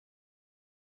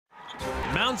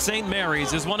Mount St.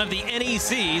 Mary's is one of the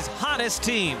NEC's hottest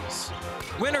teams.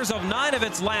 Winners of 9 of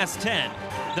its last 10,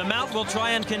 the Mount will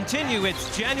try and continue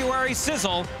its January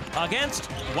sizzle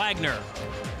against Wagner.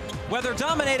 Whether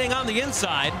dominating on the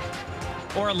inside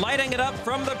or lighting it up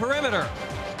from the perimeter,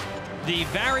 the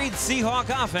varied Seahawk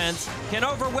offense can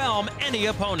overwhelm any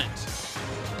opponent.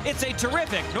 It's a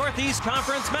terrific Northeast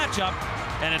Conference matchup,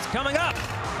 and it's coming up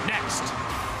next.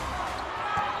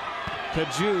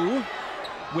 Cajou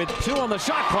with 2 on the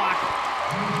shot clock.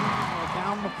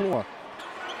 Down the floor.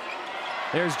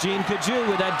 There's Jean Cajou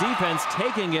with that defense,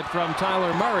 taking it from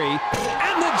Tyler Murray.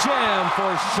 And the jam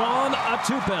for Sean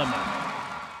Atupem.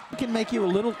 It can make you a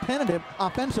little tentative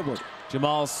offensively.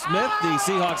 Jamal Smith, the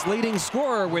Seahawks' leading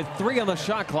scorer with 3 on the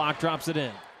shot clock, drops it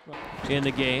in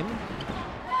the game.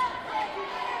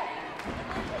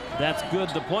 That's Good,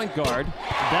 the point guard.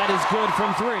 That is good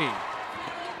from 3.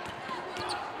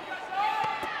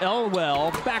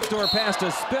 Elwell, backdoor pass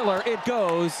to Spiller. It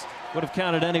goes. Would have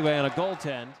counted anyway on a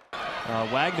goaltend.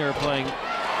 Wagner playing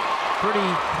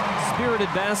pretty spirited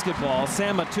basketball.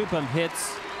 Sam Atupem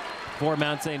hits for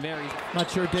Mount St. Mary's. Not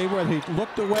sure, Dave, whether he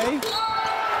looked away.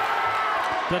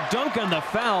 The dunk and the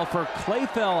foul for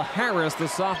Clayfell Harris, the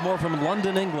sophomore from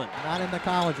London, England. Not in the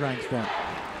college ranks then.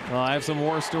 Well, I have some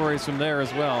war stories from there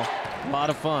as well. A lot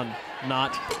of fun.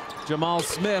 Not. Jamal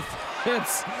Smith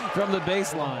hits from the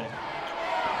baseline.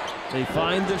 They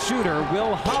find the shooter,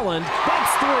 Will Holland.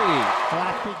 That's 3.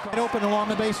 Wide open along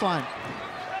the baseline.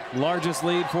 Largest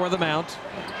lead for the Mount.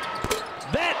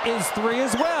 That is 3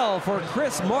 as well for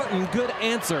Chris Martin. Good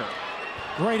answer.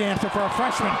 Great answer for a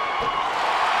freshman.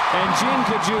 And Jean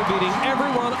Cajou beating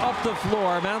everyone up the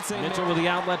floor. Mount St. Mitchell with the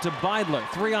outlet to Beidler.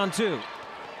 3-on-2.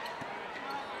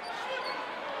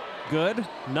 Good,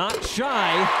 not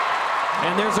shy,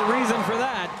 and there's a reason for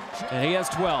that. And he has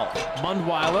 12.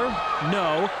 Mundweiler,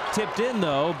 no. Tipped in,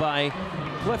 though, by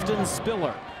Clifton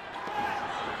Spiller.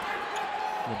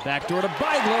 The backdoor to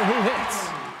Beidler, who hits.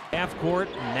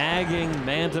 Half-court, nagging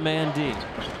man-to-man D.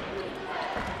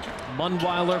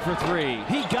 Mundweiler for 3.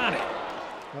 He got it.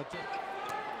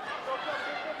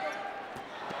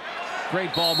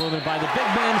 Great ball movement by the big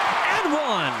man, and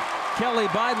 1. Kelly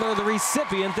Beidler, the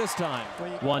recipient this time.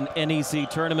 Won NEC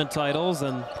tournament titles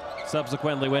and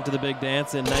subsequently went to the big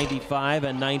dance in '95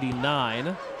 and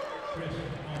 '99.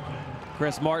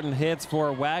 Chris Martin hits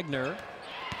for Wagner,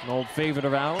 an old favorite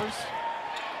of ours.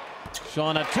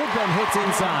 Sean Atupem hits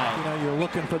inside. You know, you're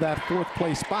looking for that 4th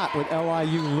place spot with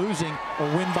LIU losing or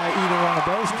win by either one of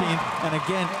those teams. And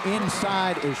again,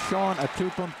 inside is Sean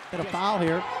Atupem. Hit a foul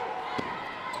here.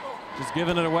 Just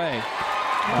giving it away.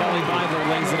 Kelly Beidler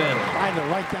lays it in.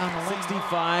 Beidler right down the lane.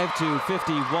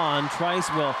 65-51. Trice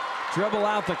will dribble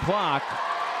out the clock.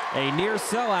 A near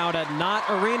sellout at Knott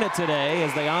Arena today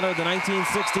as they honor the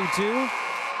 1962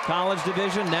 College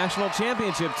Division National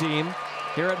Championship team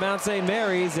here at Mount St.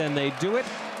 Mary's, and they do it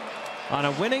on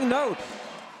a winning note.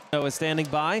 Is standing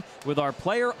by with our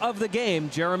player of the game,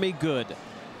 Jeremy Goode.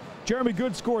 Jeremy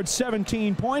Goode scored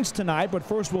 17 points tonight, but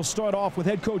first we'll start off with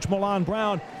head coach Milan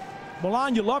Brown.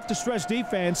 Milan, you love to stress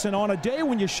defense, and on a day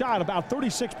when you shot about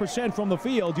 36% from the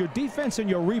field, your defense and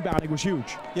your rebounding was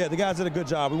huge. Yeah, the guys did a good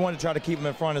job. We wanted to try to keep them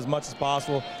in front as much as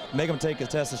possible, make them take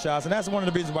contested shots, and that's one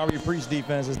of the reasons why we preach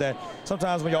defense, is that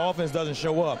sometimes when your offense doesn't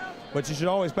show up, but you should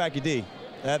always pack your D.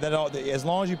 As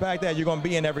long as you pack that, you're going to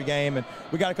be in every game. And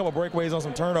we got a couple breakaways on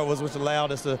some turnovers, which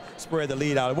allowed us to spread the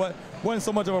lead out. It wasn't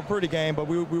so much of a pretty game, but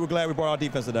we were glad we brought our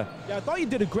defense today. Yeah, I thought you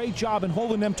did a great job in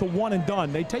holding them to 1 and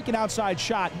done. They take an outside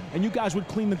shot, and you guys would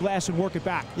clean the glass and work it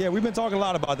back. Yeah, we've been talking a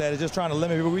lot about that. It's just trying to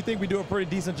limit people. We think we do a pretty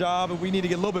decent job, and we need to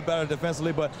get a little bit better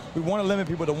defensively, but we want to limit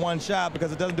people to 1 shot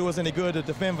because it doesn't do us any good to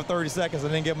defend for 30 seconds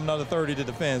and then give them another 30 to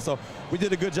defend. So we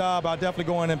did a good job. I'll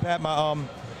definitely go in and pat my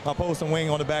post and wing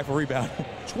on the back for rebound.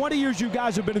 20 years you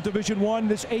guys have been in Division I.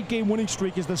 This 8-game winning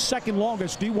streak is the 2nd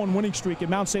longest D1 winning streak in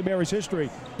Mount St. Mary's history.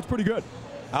 It's pretty good.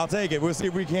 I'll take it. We'll see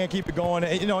if we can keep it going.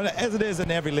 You know, as it is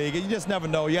in every league, you just never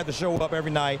know. You have to show up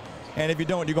every night, and if you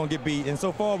don't, you're going to get beat. And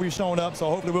so far, we've shown up, so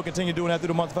hopefully we'll continue doing that through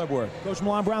the month of February. Coach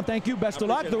Milan Brown, thank you. Best of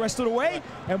luck the rest of the way.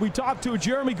 And we talked to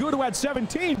Jeremy Goode, who had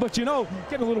 17, but, you know,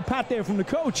 getting a little pat there from the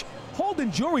coach.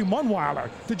 Holding Jory Mundweiler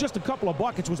to just a couple of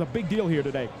buckets was a big deal here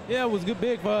today. Yeah, it was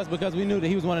big for us because we knew that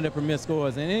he was one of the premier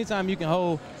scorers. And anytime you can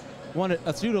hold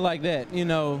a shooter like that, you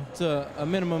know, to a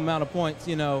minimum amount of points,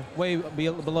 you know, way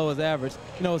below his average,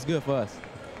 you know, it's good for us.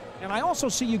 And I also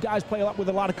see you guys play with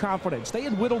a lot of confidence. They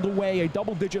had whittled away a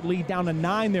double-digit lead down to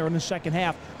 9 there in the second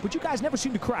half, but you guys never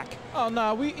seem to crack. Oh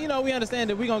no, we understand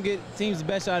that we're gonna get teams the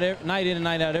best shot night in and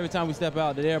night out. Every time we step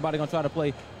out, that everybody gonna try to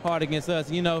play hard against us.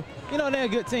 They're a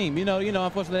good team.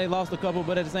 Unfortunately they lost a couple,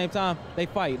 but at the same time they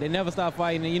fight. They never stop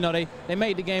fighting, and they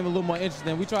made the game a little more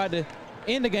interesting. We tried to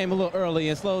end the game a little early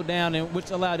and slow down,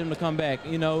 which allowed them to come back.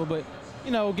 But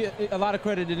get a lot of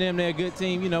credit to them. They're a good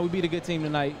team. We beat a good team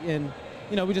tonight, and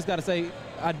we just got to say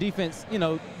our defense,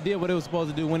 did what it was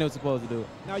supposed to do when it was supposed to do it.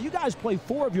 Now, you guys play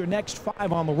 4 of your next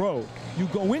 5 on the road. You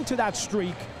go into that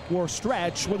streak or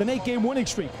stretch with an 8-game winning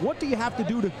streak. What do you have to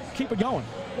do to keep it going?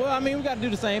 Well, we got to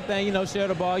do the same thing, share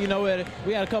the ball.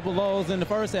 We had a couple lulls in the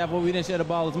first half where we didn't share the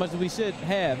ball as much as we should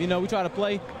have. We try to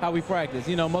play how we practice.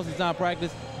 Most of the time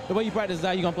the way you practice is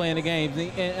how you're going to play in the games.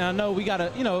 And I know we got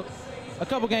to, a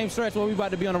couple game stretch where we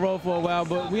about to be on the road for a while,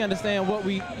 but we understand what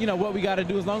we got to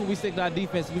do. As long as we stick to our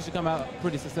defense, we should come out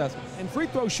pretty successful. And free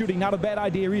throw shooting, not a bad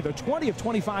idea either. 20 of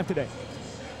 25 today.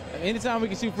 Anytime we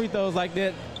can shoot free throws like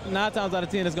that, 9 times out of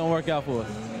 10, it's going to work out for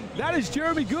us. That is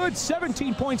Jeremy Goode,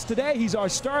 17 points today. He's our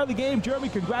star of the game. Jeremy,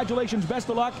 congratulations, best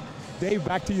of luck. Dave,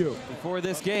 back to you. Before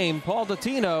this game, Paul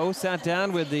Dottino sat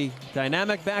down with the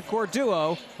dynamic backcourt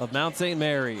duo of Mount St.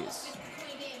 Mary's.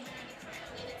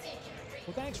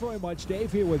 Well, thanks very much,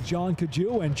 Dave, here with Jean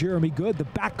Cajou and Jeremy Goode, the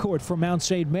backcourt for Mount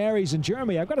St. Mary's. And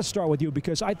Jeremy, I've got to start with you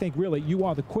because I think really you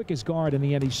are the quickest guard in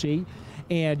the NEC,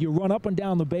 and you run up and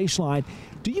down the baseline.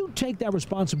 Do you take that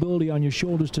responsibility on your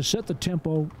shoulders to set the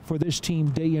tempo for this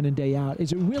team day in and day out?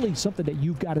 Is it really something that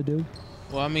you've got to do?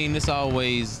 Well, it's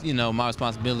always, my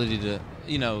responsibility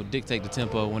to, dictate the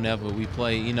tempo whenever we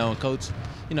play. And Coach,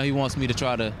 he wants me to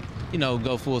try to,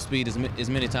 go full speed as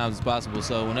many times as possible.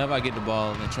 So whenever I get the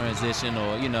ball in transition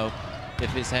or,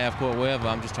 if it's half court, wherever,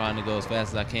 I'm just trying to go as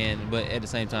fast as I can, but at the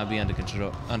same time be under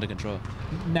control.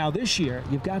 Now this year,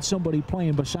 you've got somebody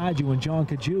playing beside you in Jean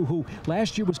Cajou, who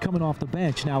last year was coming off the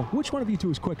bench. Now, which one of you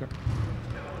two is quicker?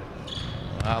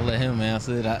 I'll let him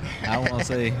answer it. I won't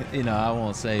say, I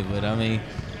won't say, but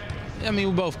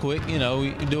we're both quick. We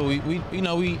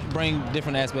bring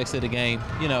different aspects to the game,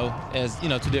 as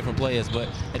 2 different players, but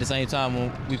at the same time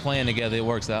when we playing together, it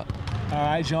works out. All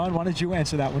right, John, why don't you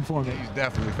answer that one for me? He's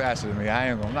definitely faster than me.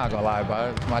 I'm not gonna lie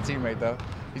about it. It's my teammate though.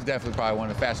 He's definitely probably one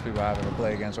of the fastest people I've ever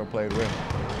played against or played with.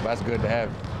 But that's good to have.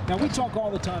 Now, we talk all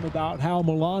the time about how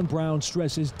Milan Brown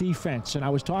stresses defense, and I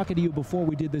was talking to you before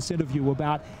we did this interview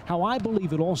about how I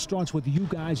believe it all starts with you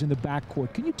guys in the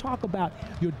backcourt. Can you talk about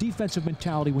your defensive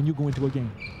mentality when you go into a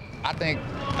game? I think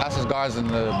us as guards in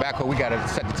the backcourt, we got to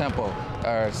set the tempo,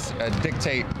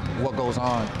 dictate what goes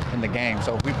on in the game.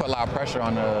 So if we put a lot of pressure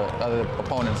on the other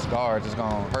opponent's guards, it's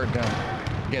going to hurt them.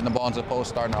 Getting the ball into the post,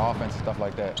 starting the offense, and stuff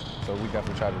like that. So we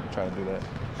definitely try to do that.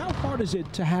 How hard is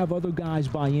it to have other guys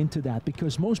buy into that?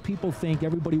 Because most people think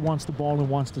everybody wants the ball and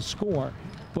wants to score.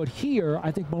 But here,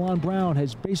 I think Milan Brown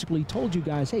has basically told you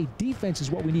guys, hey, defense is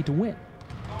what we need to win.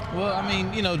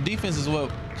 Well, defense is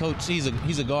what Coach, he's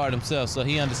a guard himself, so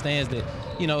he understands that,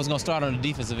 it's going to start on the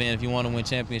defensive end. If you want to win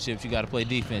championships, you got to play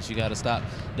defense. You got to stop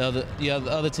the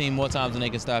other team more times than they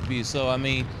can stop you. So,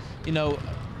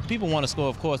 people want to score,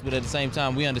 of course, but at the same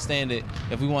time, we understand that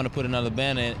if we want to put another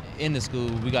banner in the school,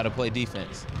 we got to play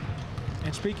defense.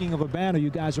 And speaking of a banner, you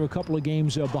guys are a couple of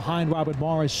games behind Robert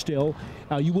Morris still.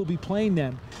 You will be playing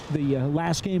them the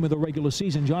last game of the regular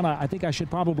season. John, I think I should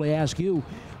probably ask you,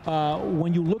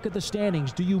 when you look at the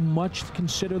standings, do you much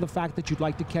consider the fact that you'd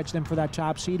like to catch them for that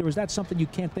top seed, or is that something you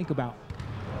can't think about?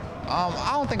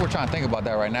 I don't think we're trying to think about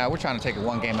that right now. We're trying to take it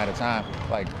one game at a time.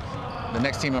 Like, the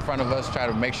next team in front of us, try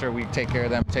to make sure we take care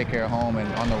of them, take care of home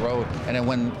and on the road. And then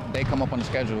when they come up on the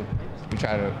schedule, we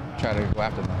try to go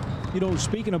after them.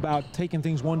 Speaking about taking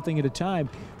things one thing at a time,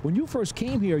 when you first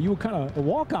came here, you were kind of a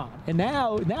walk-on, and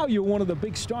now you're one of the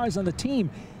big stars on the team.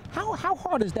 How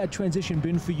hard has that transition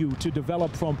been for you to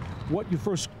develop from what you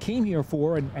first came here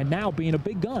for and now being a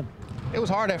big gun? It was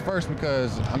hard at first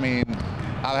because,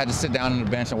 I had to sit down on the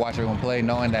bench and watch everyone play,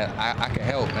 knowing that I could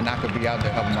help and I could be out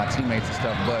there helping my teammates and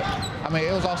stuff. But,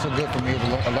 it was also good for me. It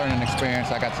was a learning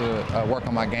experience. I got to work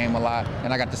on my game a lot,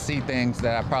 and I got to see things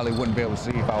that I probably wouldn't be able to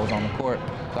see if I was on the court.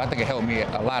 So I think it helped me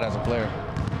a lot as a player.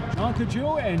 Jean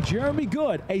Cajou and Jeremy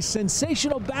Goode, a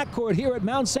sensational backcourt here at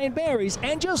Mount St. Mary's,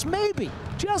 and just maybe,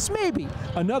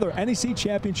 another NEC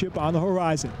championship on the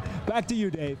horizon. Back to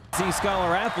you, Dave. NEC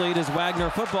Scholar-Athlete is Wagner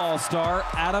football star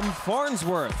Adam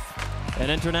Farnsworth, an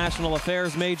international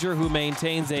affairs major who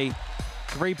maintains a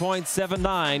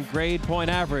 3.79 grade point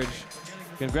average.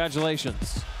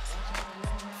 Congratulations.